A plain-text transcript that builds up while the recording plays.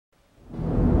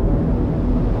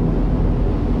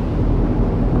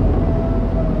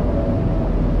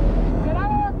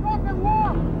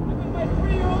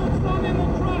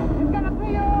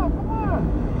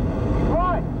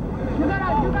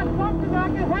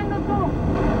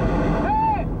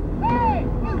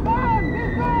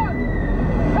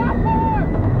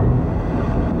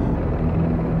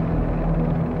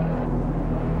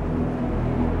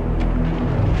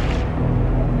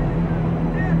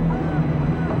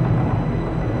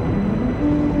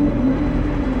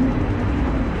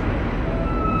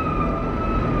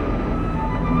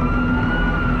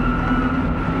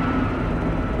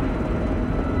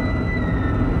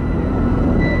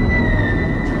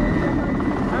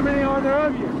there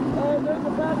of you? There's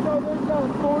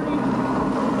about 40.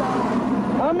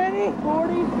 How many?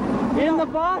 40. In the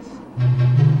bus?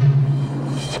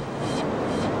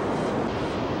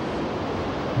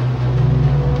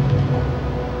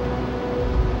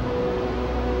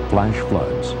 Flash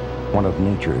floods, one of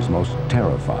nature's most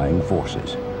terrifying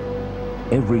forces.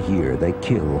 Every year they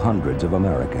kill hundreds of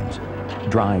Americans,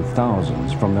 drive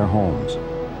thousands from their homes,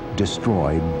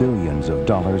 destroy billions of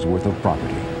dollars worth of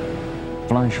property.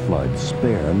 Flash floods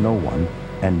spare no one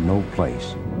and no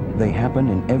place. They happen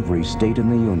in every state in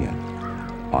the Union,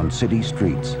 on city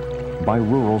streets, by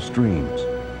rural streams,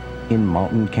 in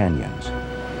mountain canyons,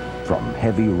 from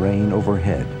heavy rain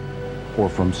overhead, or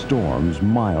from storms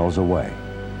miles away.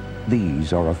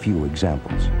 These are a few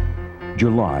examples.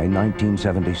 July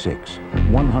 1976,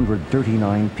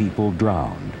 139 people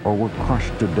drowned or were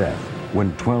crushed to death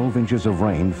when 12 inches of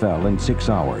rain fell in 6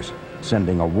 hours,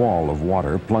 sending a wall of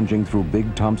water plunging through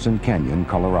Big Thompson Canyon,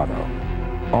 Colorado.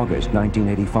 August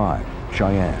 1985,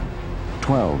 Cheyenne.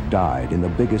 12 died in the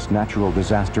biggest natural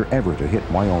disaster ever to hit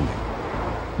Wyoming.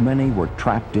 Many were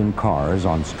trapped in cars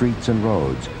on streets and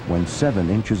roads when 7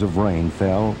 inches of rain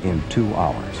fell in 2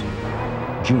 hours.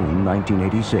 June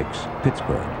 1986,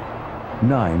 Pittsburgh.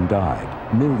 9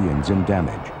 died, millions in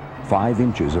damage. 5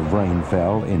 inches of rain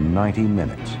fell in 90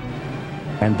 minutes.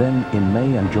 And then in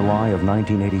May and July of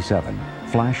 1987,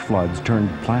 flash floods turned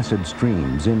placid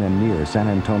streams in and near San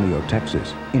Antonio,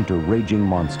 Texas, into raging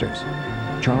monsters.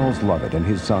 Charles Lovett and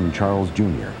his son Charles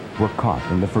Jr. were caught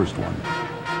in the first one.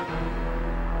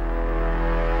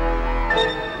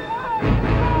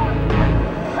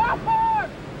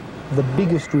 The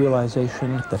biggest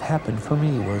realization that happened for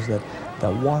me was that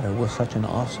water was such an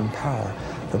awesome power,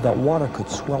 that water could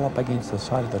swell up against the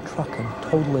side of the truck and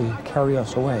totally carry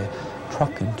us away,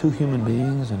 truck and 2 human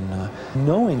beings, and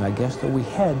knowing, I guess, that we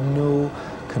had no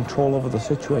control over the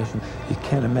situation. You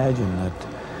can't imagine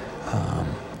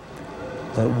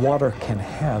that water can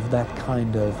have that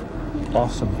kind of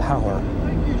awesome power.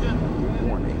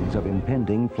 Warnings of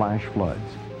impending flash floods.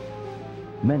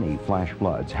 Many flash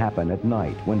floods happen at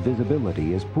night when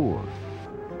visibility is poor.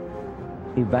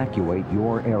 Evacuate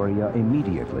your area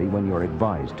immediately when you're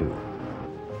advised to.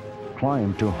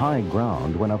 Climb to high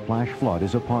ground when a flash flood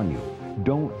is upon you.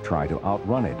 Don't try to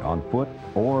outrun it on foot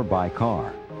or by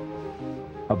car.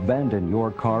 Abandon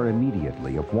your car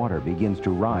immediately if water begins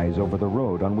to rise over the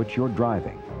road on which you're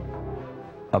driving.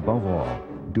 Above all,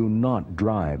 do not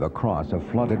drive across a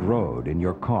flooded road in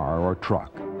your car or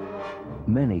truck.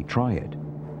 Many try it.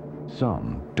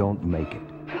 Some don't make it.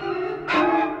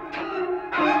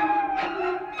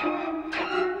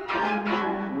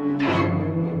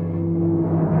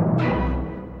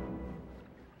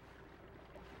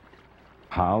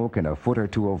 How can a foot or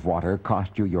 2 of water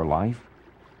cost you your life?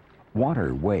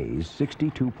 Water weighs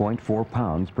 62.4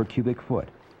 pounds per cubic foot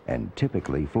and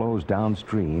typically flows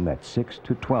downstream at 6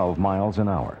 to 12 miles an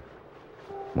hour.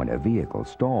 When a vehicle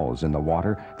stalls in the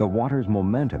water's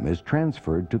momentum is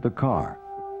transferred to the car.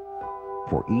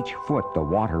 For each foot the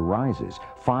water rises,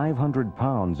 500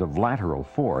 pounds of lateral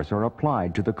force are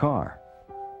applied to the car.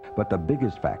 But the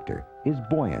biggest factor is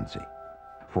buoyancy.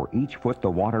 For each foot the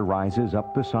water rises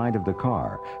up the side of the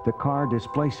car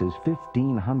displaces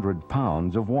 1,500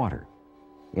 pounds of water.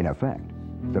 In effect,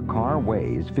 the car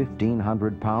weighs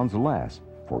 1,500 pounds less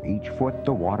for each foot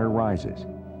the water rises.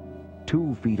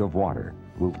 2 feet of water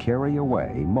will carry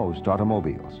away most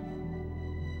automobiles.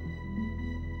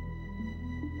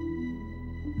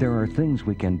 There are things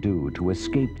we can do to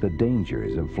escape the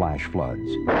dangers of flash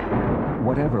floods.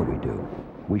 Whatever we do,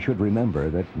 we should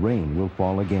remember that rain will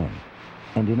fall again,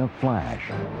 and in a flash,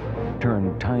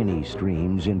 turn tiny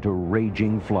streams into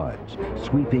raging floods,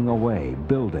 sweeping away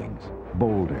buildings,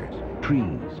 boulders,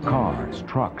 trees, cars,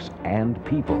 trucks, and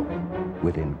people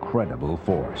with incredible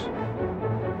force.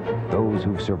 Those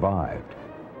who've survived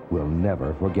will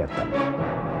never forget them.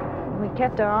 We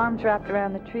kept our arms wrapped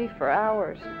around the tree for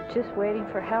hours, just waiting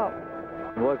for help.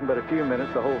 It wasn't but a few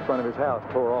minutes, the whole front of his house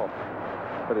tore off,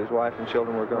 but his wife and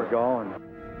children were gone.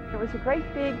 It was a great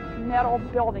big metal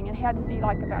building. It had to be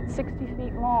like about 60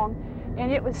 feet long,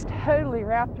 and it was totally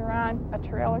wrapped around a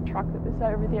trailer truck that was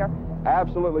over there.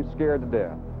 Absolutely scared to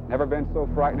death. Never been so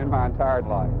frightened in my entire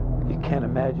life. You can't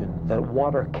imagine that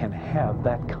water can have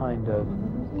that kind of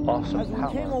awesome As power.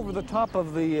 we came over the top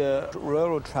of the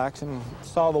railroad tracks and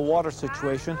saw the water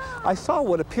situation, I saw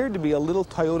what appeared to be a little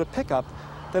Toyota pickup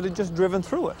that had just driven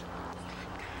through it.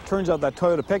 Turns out that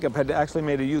Toyota pickup had actually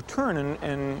made a U-turn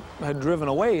and had driven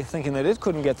away, thinking that it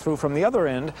couldn't get through from the other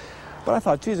end. But I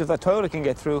thought, geez, if that Toyota can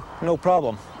get through, no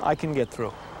problem, I can get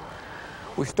through.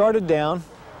 We started down,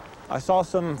 I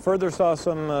further saw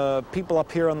some people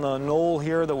up here on the knoll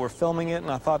here that were filming it,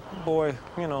 and I thought, boy,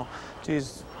 you know,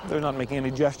 geez, they're not making any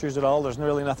gestures at all. There's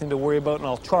really nothing to worry about, and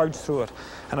I'll charge through it.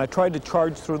 And I tried to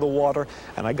charge through the water,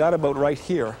 and I got about right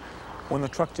here when the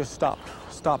truck just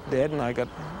stopped dead, and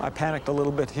I panicked a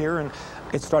little bit here, and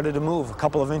it started to move a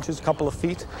couple of inches, a couple of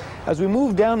feet. As we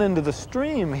moved down into the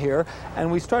stream here and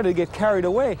we started to get carried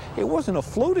away, it wasn't a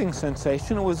floating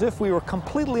sensation. It was as if we were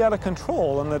completely out of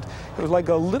control, and that it was like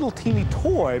a little teeny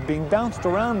toy being bounced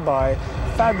around by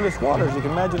fabulous waters. You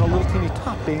can imagine a little teeny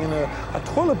top being in a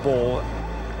toilet bowl.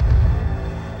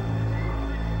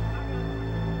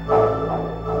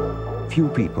 Few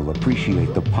people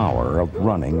appreciate the power of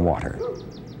running water.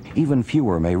 Even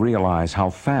fewer may realize how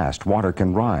fast water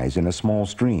can rise in a small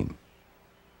stream.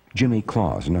 Jimmy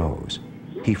Claus knows.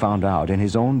 He found out in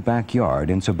his own backyard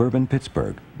in suburban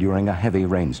Pittsburgh during a heavy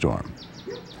rainstorm.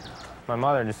 My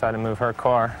mother decided to move her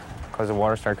car because the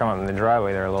water started coming up in the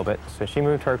driveway there a little bit. So she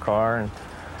moved her car, and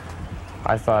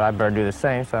I thought I'd better do the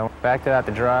same. So I backed it out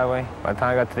the driveway. By the time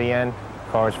I got to the end,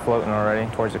 the car was floating already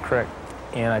towards the creek.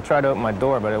 And I tried to open my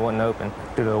door, but it wouldn't open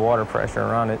due to the water pressure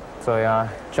around it. So I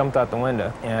jumped out the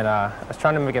window, and I was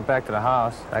trying to make it back to the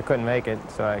house. I couldn't make it,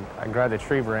 so I grabbed a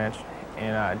tree branch,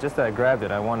 and just as I grabbed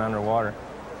it, I went underwater.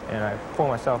 And I pulled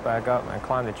myself back up, and I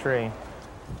climbed the tree.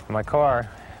 My car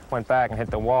went back and hit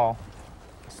the wall,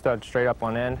 stood straight up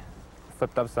on end,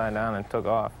 flipped upside down, and took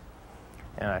off.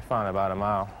 And I found it about a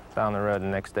mile down the road the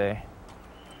next day.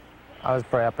 I was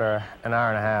probably up there an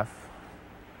hour and a half,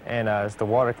 and as the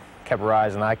water kept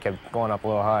rising, I kept going up a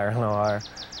little higher, a little higher.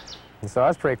 And so I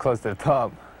was pretty close to the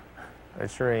top of the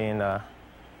tree, and the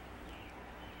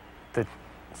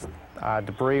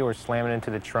debris was slamming into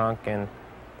the trunk, and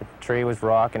the tree was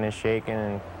rocking and shaking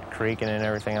and creaking and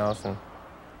everything else, and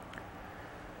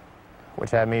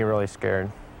which had me really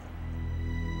scared.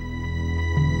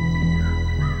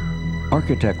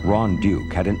 Architect Ron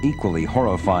Duke had an equally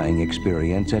horrifying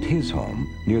experience at his home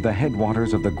near the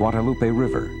headwaters of the Guadalupe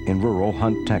River in rural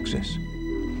Hunt, Texas.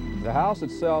 The house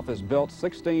itself is built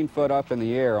 16 foot up in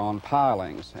the air on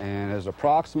pilings and is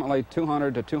approximately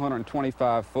 200 to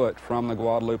 225 foot from the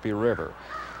Guadalupe River.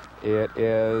 It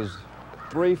is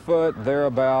 3 foot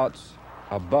thereabouts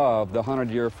above the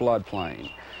 100-year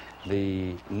floodplain.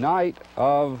 The night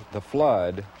of the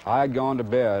flood, I had gone to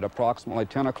bed approximately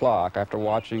 10 o'clock after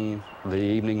watching the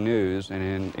evening news,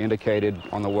 and indicated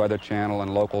on the Weather Channel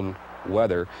and local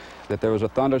weather that there was a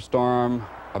thunderstorm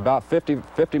about 50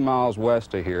 miles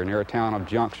west of here near a town of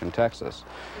Junction, Texas.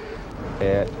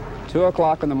 At 2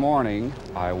 o'clock in the morning,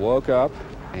 I woke up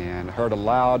and heard a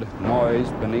loud noise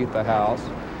beneath the house.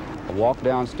 I walked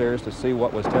downstairs to see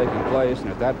what was taking place, and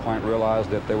at that point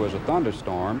realized that there was a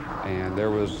thunderstorm, and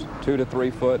there was 2 to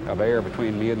 3 foot of air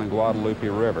between me and the Guadalupe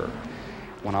River.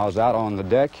 When I was out on the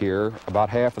deck here, about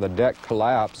half of the deck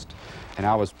collapsed, and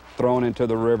I was thrown into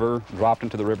the river, dropped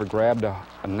into the river, grabbed a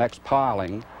next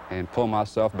piling, and pulled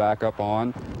myself back up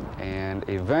on, and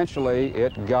eventually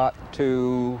it got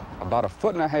to about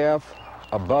 1.5 feet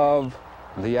above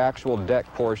the actual deck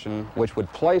portion, which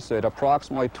would place it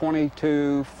approximately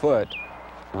 22 foot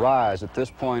rise at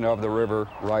this point of the river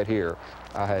right here.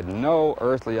 I had no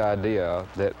earthly idea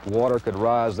that water could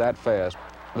rise that fast.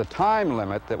 The time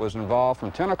limit that was involved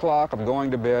from 10 o'clock of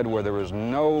going to bed where there was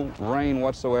no rain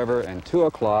whatsoever, and 2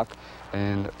 o'clock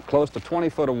and close to 20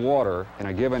 foot of water in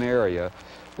a given area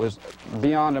was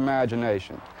beyond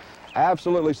imagination.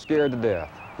 Absolutely scared to death.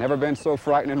 Never been so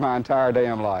frightened in my entire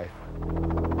damn life.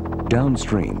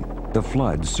 Downstream, the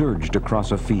flood surged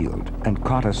across a field and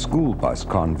caught a school bus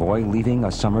convoy leaving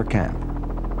a summer camp.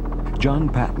 John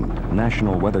Patton,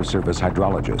 National Weather Service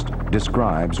hydrologist,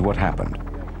 describes what happened.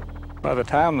 By the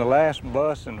time the last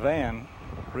bus and van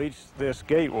reached this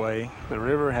gateway, the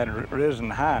river had risen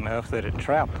high enough that it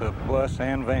trapped the bus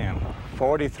and van.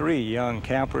 43 young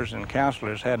campers and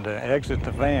counselors had to exit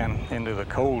the van into the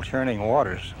cold, churning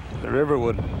waters. The river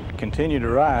would continue to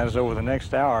rise over the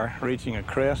next hour, reaching a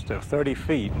crest of 30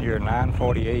 feet near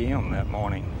 9:40 a.m. that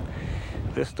morning.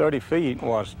 This 30 feet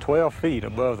was 12 feet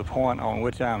above the point on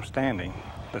which I'm standing,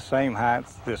 the same height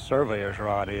this surveyor's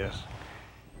rod is.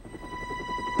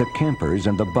 The campers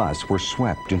and the bus were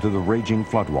swept into the raging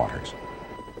floodwaters.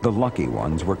 The lucky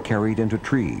ones were carried into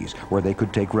trees where they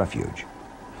could take refuge.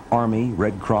 Army,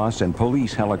 Red Cross, and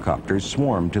police helicopters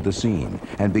swarmed to the scene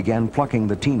and began plucking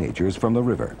the teenagers from the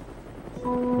river.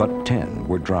 But 10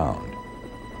 were drowned.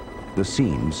 The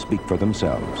scenes speak for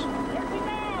themselves.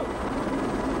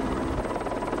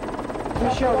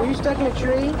 Michelle, were you stuck in a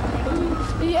tree?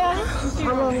 Yeah.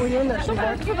 How long were you in there,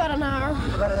 sweetheart? For about an hour.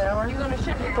 About an hour?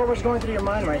 What was going through your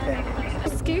mind right then?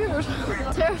 I'm scared.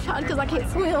 Terrified because I can't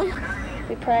swim.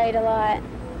 We prayed a lot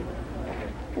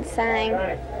and sang,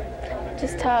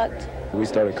 just talked. We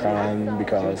started crying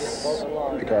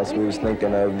because we was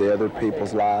thinking of the other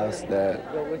people's lives that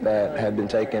had been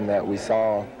taken, that we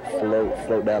saw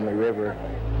float down the river.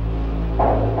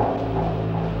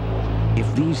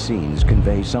 If these scenes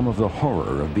convey some of the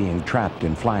horror of being trapped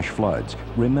in flash floods,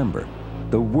 remember,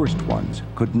 the worst ones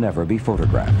could never be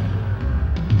photographed.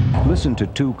 Listen to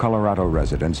two Colorado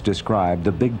residents describe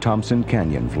the Big Thompson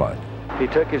Canyon flood. He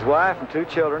took his wife and 2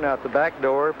 children out the back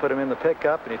door, put them in the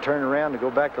pickup, and he turned around to go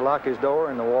back to lock his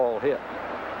door, and the wall hit.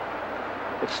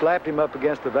 It slapped him up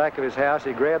against the back of his house.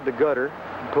 He grabbed the gutter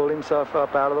and pulled himself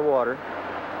up out of the water,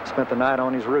 spent the night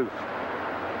on his roof.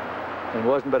 And it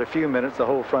wasn't but a few minutes, the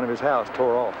whole front of his house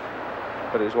tore off.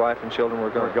 But his wife and children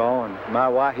were gone.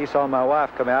 He saw my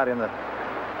wife come out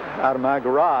out of my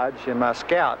garage in my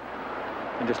Scout,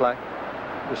 and just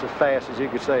as fast as you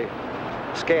could say,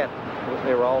 scat,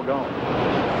 they were all gone.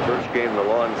 First came the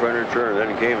lawn furniture, and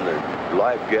then came the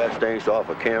live gas tanks off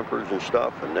of campers and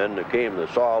stuff, and then came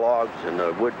the saw logs and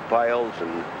the wood piles,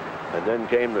 and then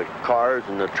came the cars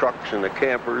and the trucks and the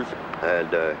campers,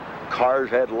 and cars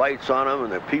had lights on them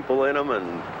and the people in them,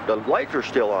 and the lights are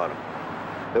still on them.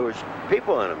 There was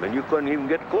people in them, and you couldn't even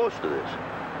get close to this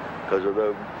because of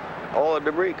all the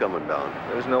debris coming down.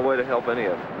 There's no way to help any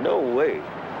of them. No way.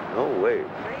 No way.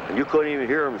 And you couldn't even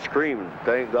hear them scream,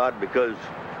 thank God, because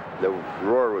the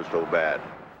roar was so bad.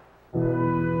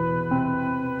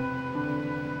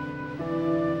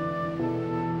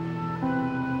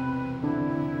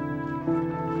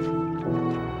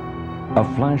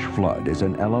 A flash flood is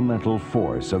an elemental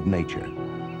force of nature.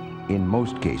 In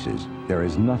most cases, there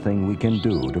is nothing we can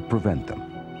do to prevent them.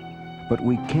 But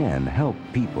we can help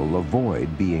people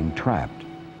avoid being trapped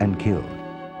and killed.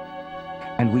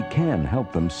 And we can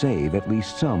help them save at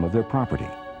least some of their property.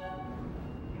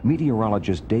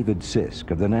 Meteorologist David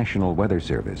Sisk of the National Weather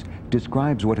Service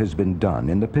describes what has been done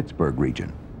in the Pittsburgh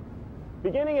region.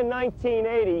 Beginning in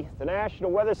 1980, the National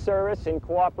Weather Service, in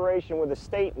cooperation with the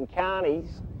state and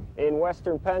counties in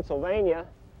western Pennsylvania,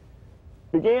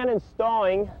 began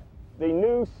installing the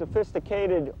new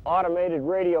sophisticated automated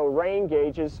radio rain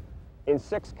gauges in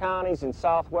 6 counties in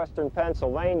southwestern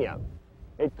Pennsylvania.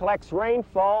 It collects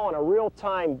rainfall on a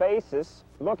real-time basis.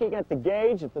 Looking at the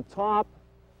gauge at the top,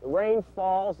 the rain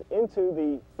falls into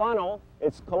the funnel.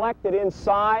 It's collected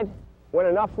inside. When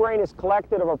enough rain is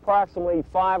collected of approximately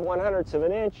 5/100ths of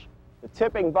an inch, the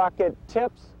tipping bucket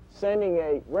tips, sending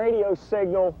a radio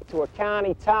signal to a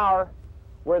county tower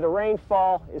where the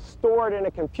rainfall is stored in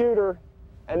a computer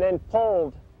and then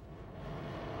pulled.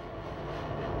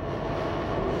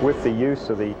 With the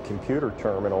use of the computer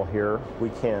terminal here,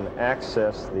 we can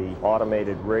access the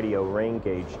automated radio rain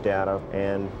gauge data,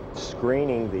 and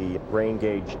screening the rain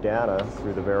gauge data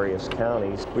through the various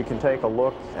counties, we can take a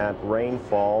look at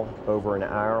rainfall over an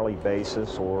hourly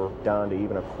basis or down to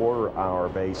even a quarter-hour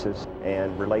basis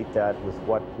and relate that with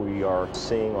what we are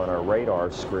seeing on our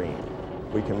radar screen.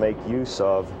 We can make use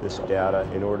of this data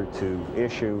in order to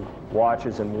issue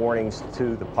watches and warnings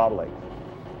to the public.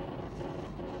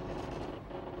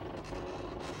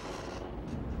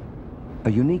 A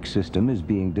unique system is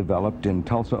being developed in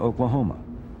Tulsa, Oklahoma.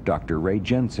 Dr. Ray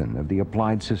Jensen of the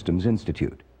Applied Systems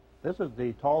Institute. This is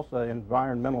the Tulsa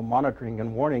Environmental Monitoring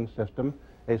and Warning System,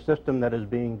 a system that is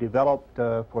being developed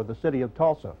for the city of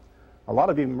Tulsa. A lot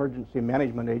of emergency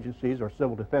management agencies or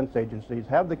civil defense agencies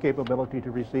have the capability to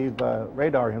receive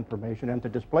radar information and to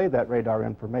display that radar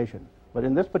information. But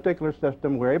in this particular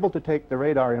system, we're able to take the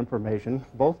radar information,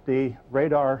 both the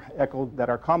radar echoes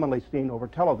that are commonly seen over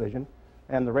television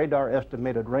and the radar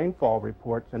estimated rainfall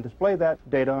reports, and display that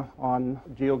data on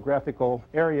geographical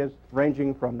areas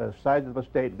ranging from the size of a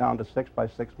state down to 6 by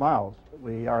 6 miles.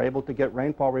 We are able to get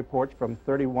rainfall reports from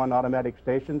 31 automatic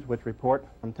stations, which report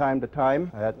from time to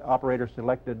time at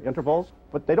operator-selected intervals.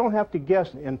 But they don't have to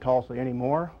guess in Tulsa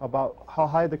anymore about how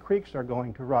high the creeks are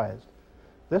going to rise.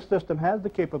 This system has the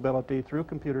capability through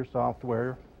computer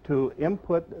software to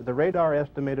input the radar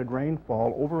estimated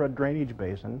rainfall over a drainage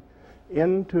basin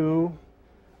into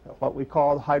what we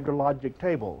call hydrologic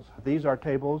tables. These are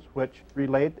tables which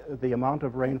relate the amount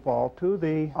of rainfall to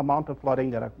the amount of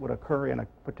flooding that would occur in a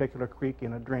particular creek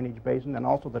in a drainage basin, and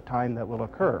also the time that will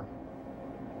occur.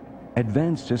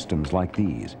 Advanced systems like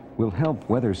these will help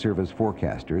Weather Service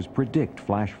forecasters predict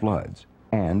flash floods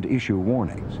and issue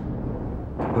warnings.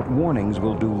 But warnings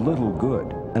will do little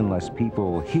good unless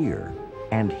people hear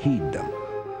and heed them.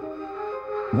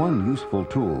 One useful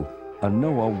tool, a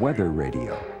NOAA weather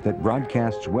radio that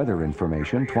broadcasts weather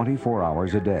information 24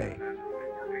 hours a day.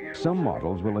 Some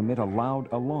models will emit a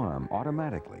loud alarm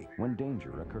automatically when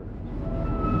danger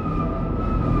occurs.